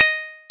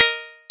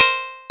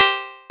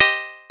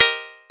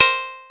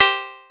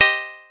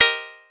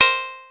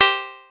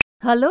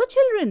Hello,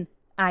 children.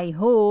 I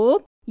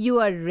hope you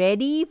are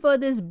ready for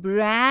this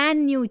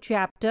brand new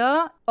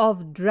chapter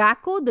of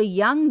Draco the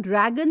Young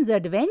Dragon's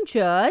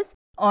adventures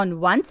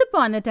on Once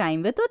Upon a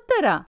Time with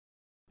Uttara.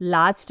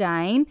 Last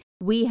time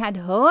we had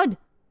heard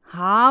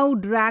how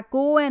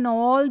Draco and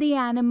all the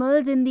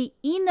animals in the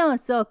inner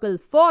circle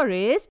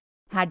forest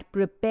had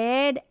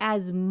prepared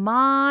as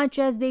much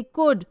as they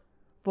could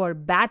for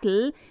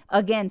battle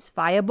against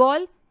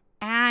Fireball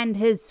and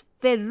his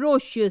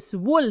ferocious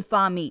wolf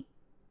army.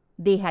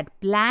 They had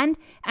planned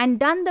and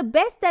done the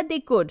best that they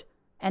could,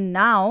 and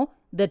now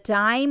the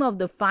time of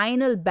the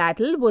final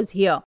battle was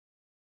here.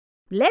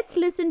 Let's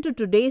listen to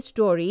today's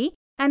story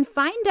and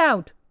find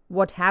out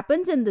what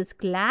happens in this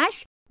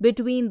clash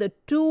between the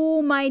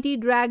two mighty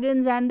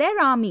dragons and their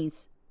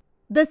armies.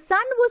 The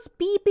sun was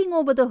peeping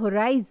over the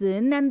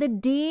horizon and the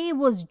day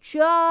was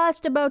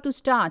just about to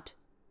start.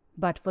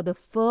 But for the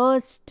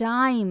first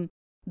time,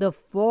 the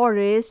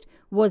forest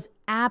was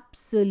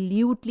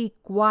absolutely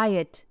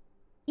quiet.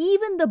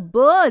 Even the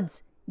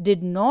birds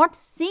did not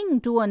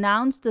sing to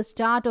announce the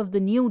start of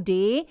the new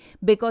day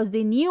because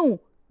they knew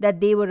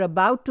that they were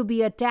about to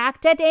be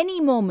attacked at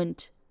any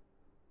moment.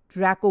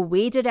 Draco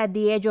waited at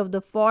the edge of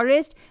the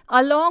forest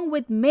along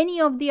with many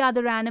of the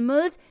other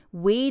animals,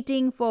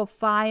 waiting for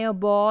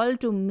Fireball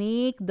to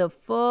make the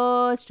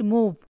first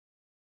move.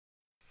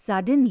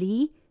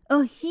 Suddenly,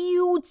 a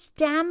huge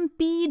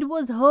stampede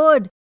was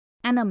heard,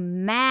 and a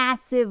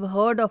massive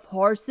herd of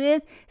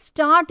horses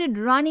started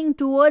running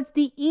towards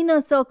the inner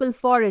circle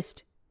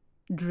forest.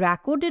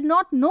 Draco did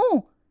not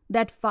know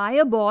that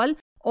Fireball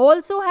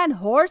also had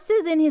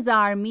horses in his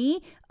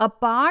army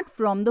apart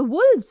from the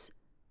wolves.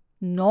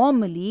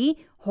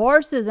 Normally,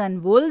 horses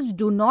and wolves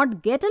do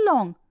not get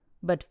along,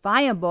 but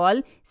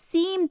Fireball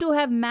seemed to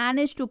have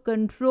managed to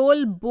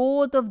control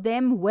both of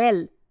them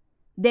well.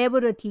 There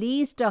were at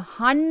least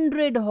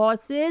 100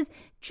 horses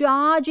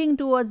charging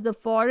towards the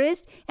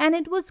forest, and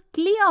it was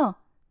clear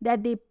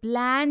that they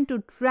planned to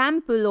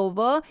trample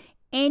over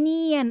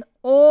any and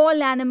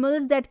all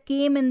animals that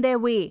came in their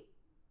way.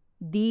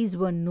 These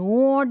were no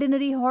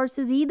ordinary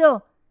horses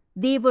either.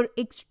 They were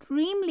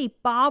extremely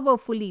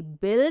powerfully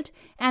built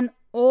and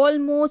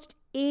almost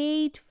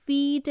 8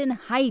 feet in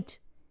height.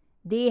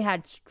 They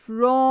had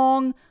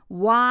strong,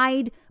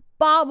 wide,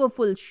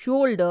 powerful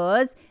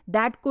shoulders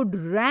that could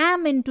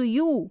ram into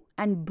you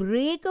and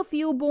break a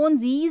few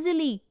bones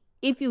easily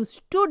if you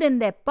stood in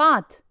their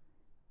path.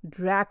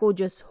 Draco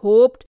just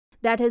hoped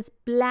that his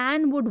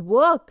plan would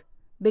work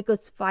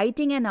because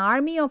fighting an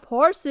army of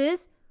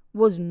horses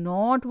was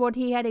not what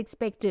he had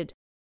expected.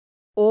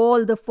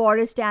 All the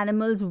forest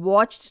animals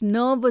watched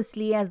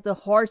nervously as the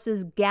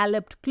horses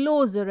galloped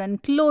closer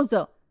and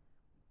closer.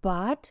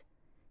 But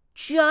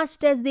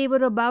just as they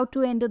were about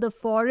to enter the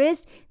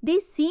forest, they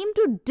seemed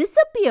to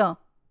disappear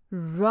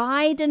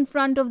right in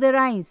front of their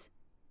eyes.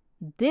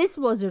 This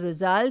was a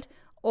result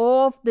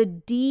of the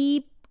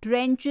deep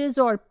trenches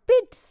or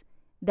pits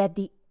that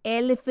the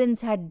elephants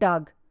had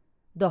dug.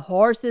 The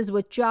horses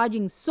were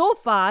charging so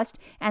fast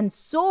and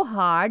so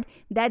hard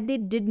that they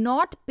did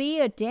not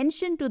pay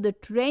attention to the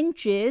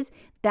trenches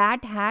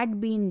that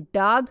had been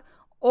dug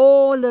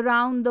all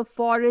around the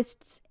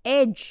forest's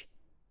edge.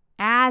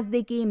 As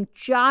they came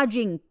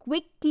charging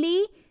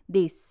quickly,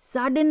 they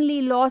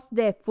suddenly lost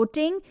their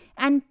footing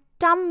and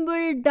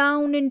tumbled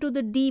down into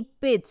the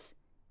deep pits,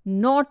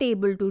 not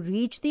able to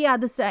reach the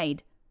other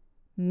side.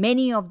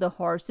 Many of the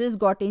horses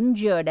got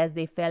injured as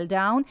they fell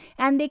down,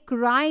 and they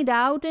cried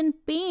out in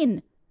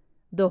pain.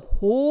 The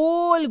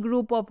whole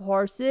group of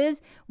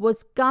horses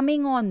was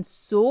coming on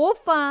so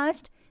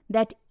fast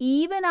that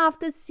even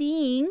after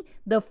seeing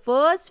the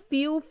first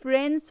few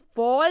friends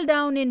fall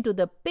down into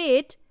the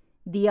pit,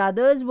 the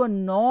others were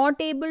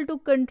not able to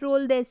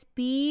control their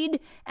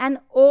speed and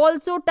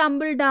also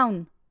tumbled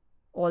down,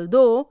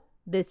 although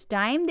this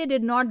time they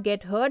did not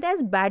get hurt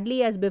as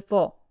badly as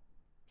before.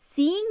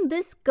 Seeing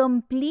this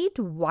complete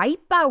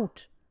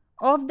wipeout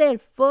of their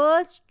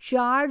first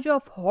charge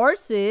of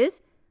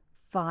horses,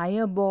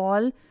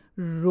 Fireball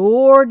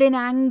roared in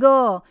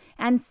anger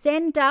and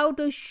sent out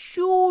a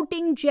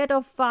shooting jet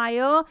of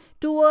fire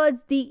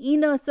towards the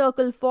inner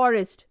circle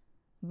forest.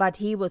 But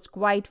he was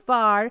quite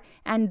far,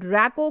 and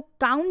Draco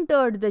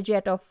countered the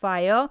jet of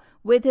fire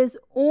with his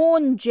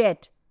own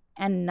jet,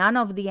 and none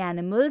of the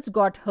animals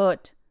got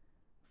hurt.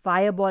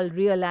 Fireball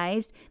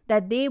realized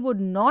that they would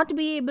not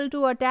be able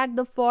to attack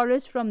the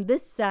forest from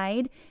this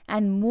side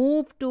and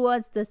moved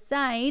towards the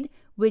side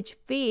which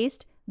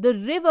faced the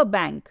river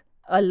bank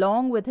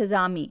along with his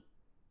army.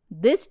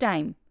 This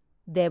time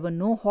there were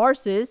no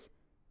horses,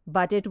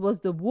 but it was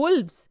the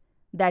wolves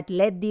that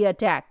led the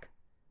attack.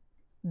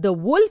 The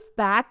wolf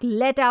pack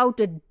let out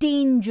a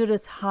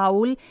dangerous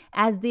howl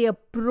as they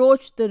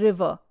approached the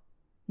river.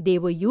 They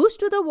were used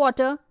to the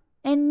water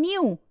and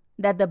knew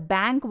that the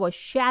bank was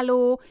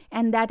shallow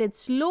and that it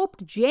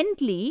sloped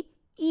gently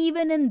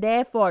even in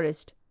their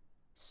forest.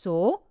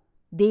 So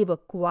they were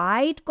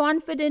quite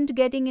confident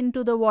getting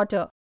into the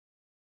water.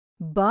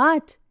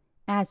 But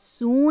as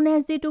soon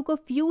as they took a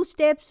few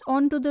steps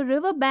onto the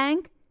river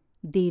bank,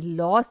 They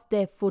lost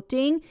their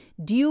footing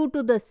due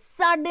to the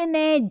sudden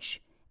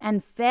edge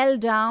and fell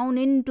down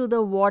into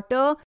the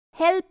water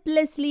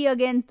helplessly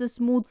against the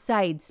smooth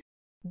sides.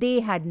 They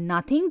had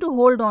nothing to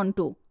hold on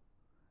to.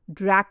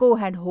 Draco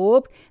had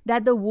hoped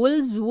that the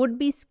wolves would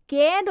be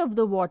scared of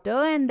the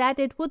water and that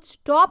it would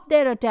stop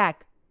their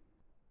attack.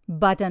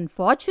 But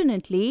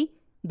unfortunately,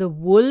 the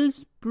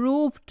wolves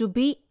proved to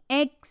be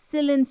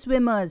excellent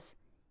swimmers.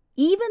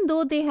 Even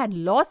though they had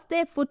lost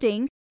their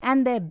footing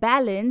and their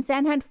balance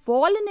and had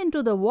fallen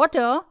into the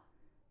water,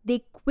 they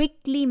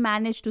quickly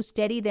managed to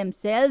steady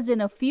themselves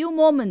in a few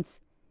moments.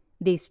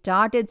 They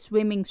started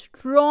swimming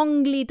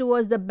strongly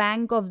towards the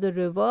bank of the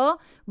river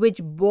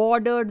which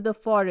bordered the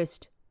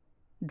forest.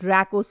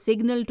 Draco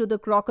signaled to the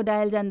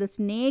crocodiles and the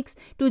snakes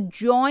to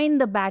join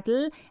the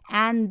battle,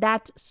 and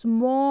that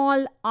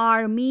small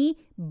army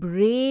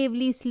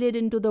bravely slid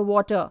into the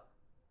water.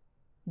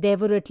 There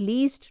were at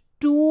least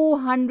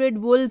 200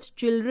 wolves'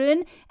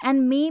 children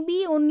and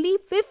maybe only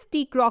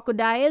 50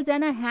 crocodiles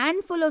and a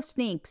handful of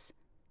snakes.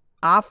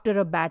 After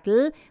a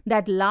battle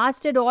that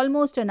lasted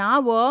almost an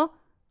hour,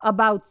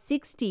 about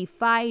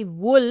 65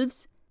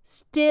 wolves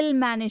still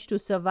managed to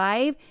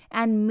survive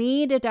and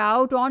made it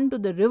out onto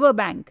the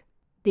riverbank.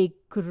 They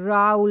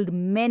growled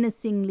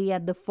menacingly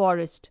at the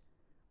forest.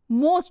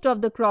 Most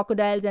of the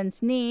crocodiles and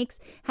snakes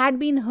had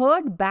been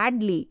hurt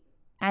badly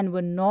and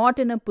were not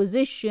in a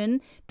position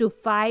to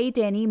fight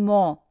any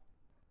more.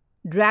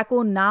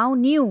 Draco now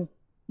knew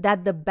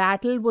that the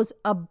battle was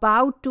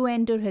about to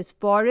enter his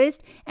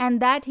forest and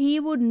that he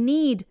would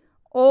need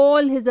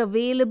all his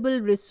available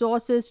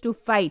resources to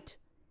fight.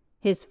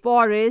 His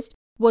forest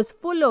was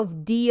full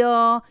of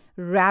deer,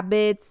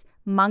 rabbits,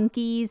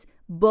 monkeys,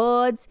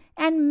 birds,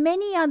 and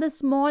many other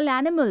small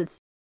animals.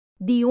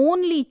 The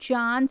only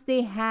chance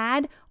they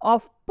had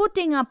of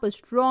putting up a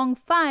strong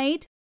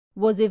fight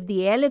was if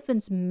the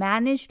elephants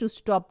managed to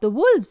stop the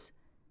wolves.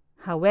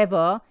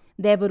 However,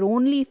 there were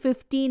only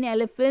 15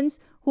 elephants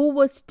who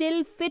were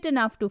still fit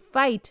enough to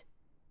fight.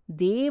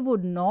 They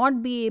would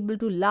not be able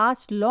to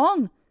last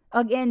long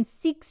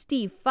against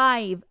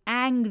 65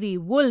 angry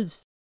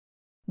wolves.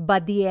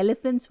 But the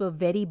elephants were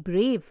very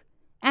brave,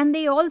 and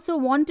they also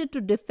wanted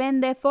to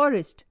defend their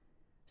forest.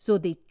 So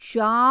they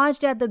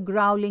charged at the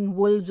growling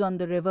wolves on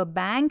the river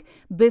bank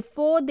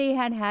before they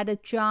had had a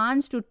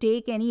chance to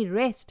take any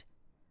rest.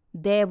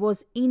 There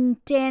was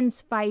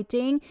intense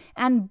fighting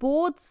and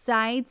both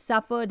sides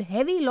suffered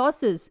heavy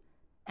losses,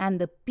 and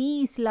the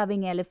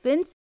peace-loving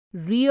elephants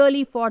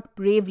really fought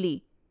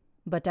bravely.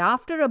 But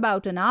after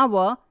about an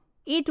hour,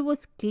 it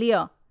was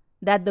clear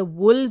that the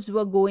wolves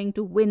were going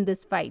to win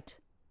this fight.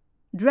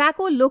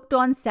 Draco looked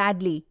on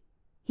sadly.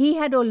 He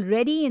had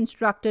already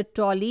instructed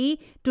Tolly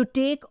to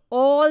take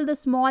all the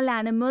small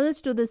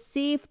animals to the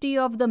safety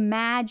of the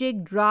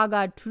magic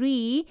Draga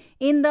tree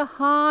in the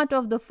heart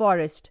of the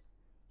forest.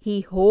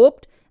 He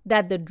hoped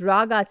that the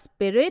Draga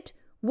spirit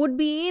would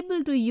be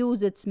able to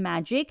use its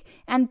magic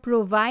and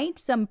provide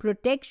some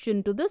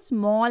protection to the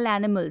small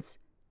animals.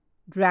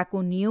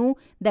 Draco knew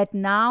that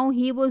now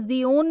he was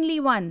the only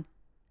one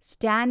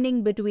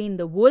standing between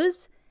the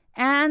wolves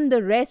and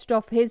the rest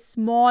of his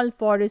small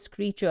forest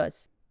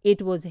creatures.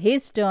 It was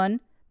his turn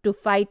to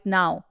fight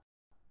now.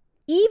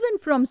 Even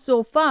from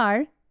so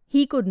far,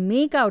 he could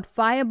make out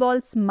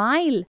Fireball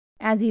smile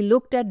as he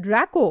looked at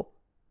Draco.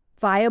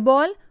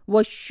 Fireball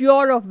was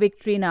sure of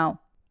victory now.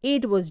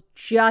 It was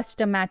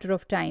just a matter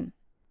of time.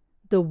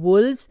 The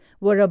wolves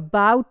were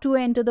about to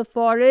enter the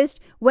forest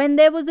when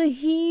there was a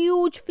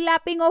huge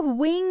flapping of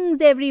wings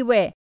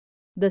everywhere.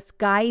 The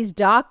skies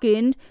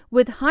darkened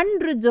with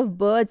hundreds of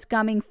birds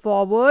coming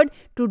forward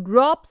to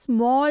drop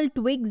small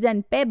twigs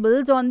and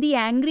pebbles on the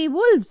angry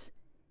wolves.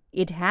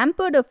 It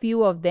hampered a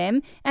few of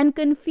them and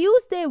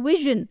confused their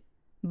vision,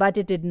 but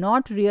it did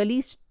not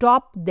really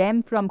stop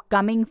them from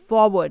coming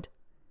forward.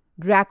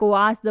 Draco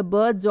asked the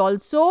birds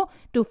also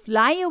to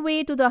fly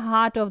away to the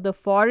heart of the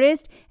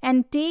forest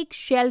and take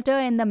shelter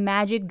in the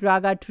magic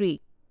Draga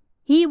tree.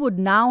 He would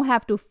now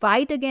have to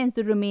fight against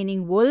the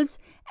remaining wolves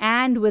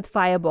and with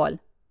Fireball.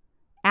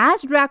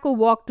 As Draco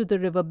walked to the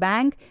river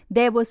bank,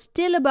 there were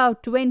still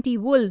about 20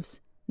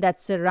 wolves that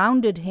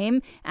surrounded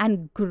him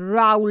and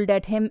growled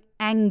at him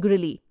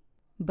angrily.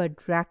 But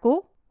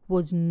Draco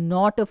was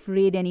not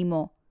afraid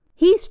anymore.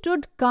 He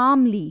stood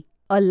calmly,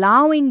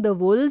 allowing the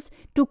wolves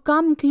to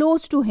come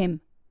close to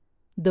him.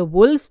 The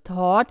wolves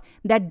thought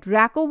that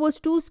Draco was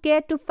too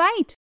scared to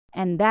fight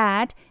and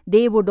that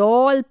they would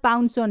all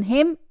pounce on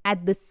him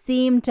at the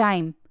same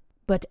time.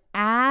 But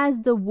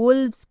as the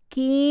wolves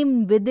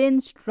came within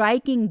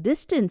striking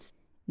distance,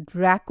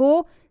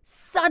 Draco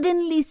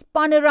suddenly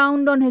spun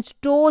around on his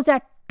toes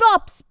at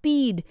top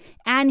speed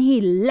and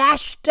he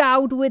lashed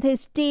out with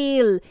his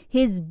tail,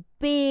 his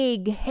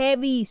big,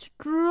 heavy,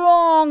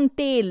 strong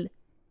tail.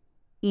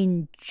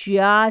 In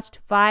just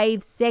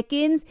 5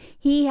 seconds,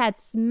 he had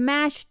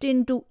smashed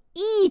into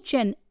each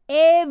and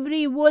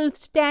every wolf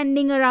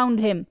standing around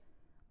him.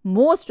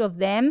 Most of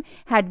them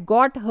had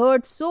got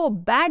hurt so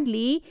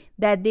badly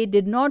that they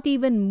did not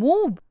even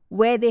move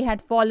where they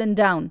had fallen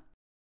down.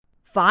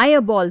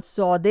 Fireball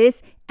saw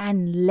this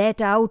and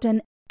let out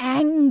an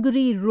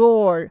angry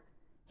roar.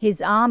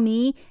 His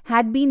army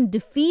had been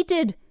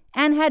defeated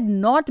and had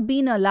not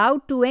been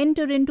allowed to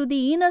enter into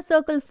the inner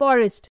circle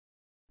forest.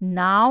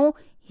 Now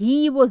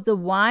he was the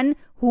one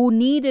who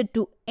needed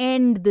to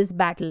end this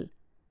battle.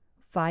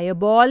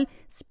 Fireball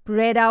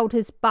spread out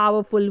his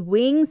powerful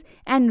wings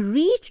and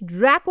reached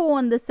Draco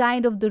on the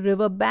side of the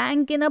river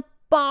bank in a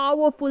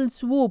powerful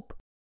swoop.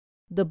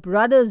 The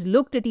brothers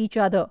looked at each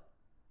other.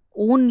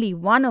 Only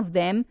one of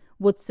them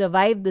would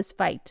survive this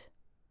fight.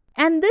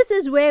 And this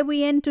is where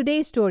we end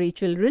today's story,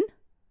 children.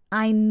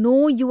 I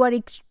know you are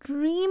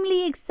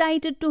extremely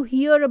excited to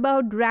hear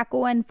about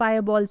Draco and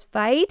Fireball's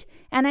fight,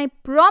 and I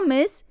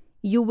promise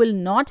you will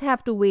not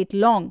have to wait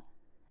long.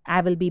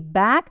 I will be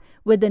back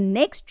with the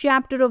next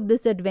chapter of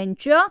this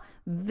adventure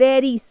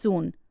very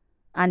soon.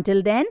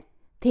 Until then,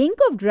 think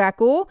of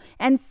Draco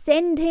and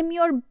send him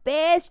your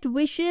best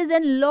wishes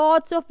and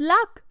lots of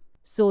luck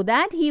so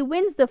that he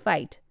wins the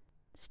fight.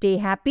 Stay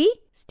happy,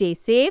 stay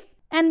safe,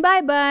 and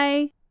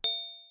bye-bye.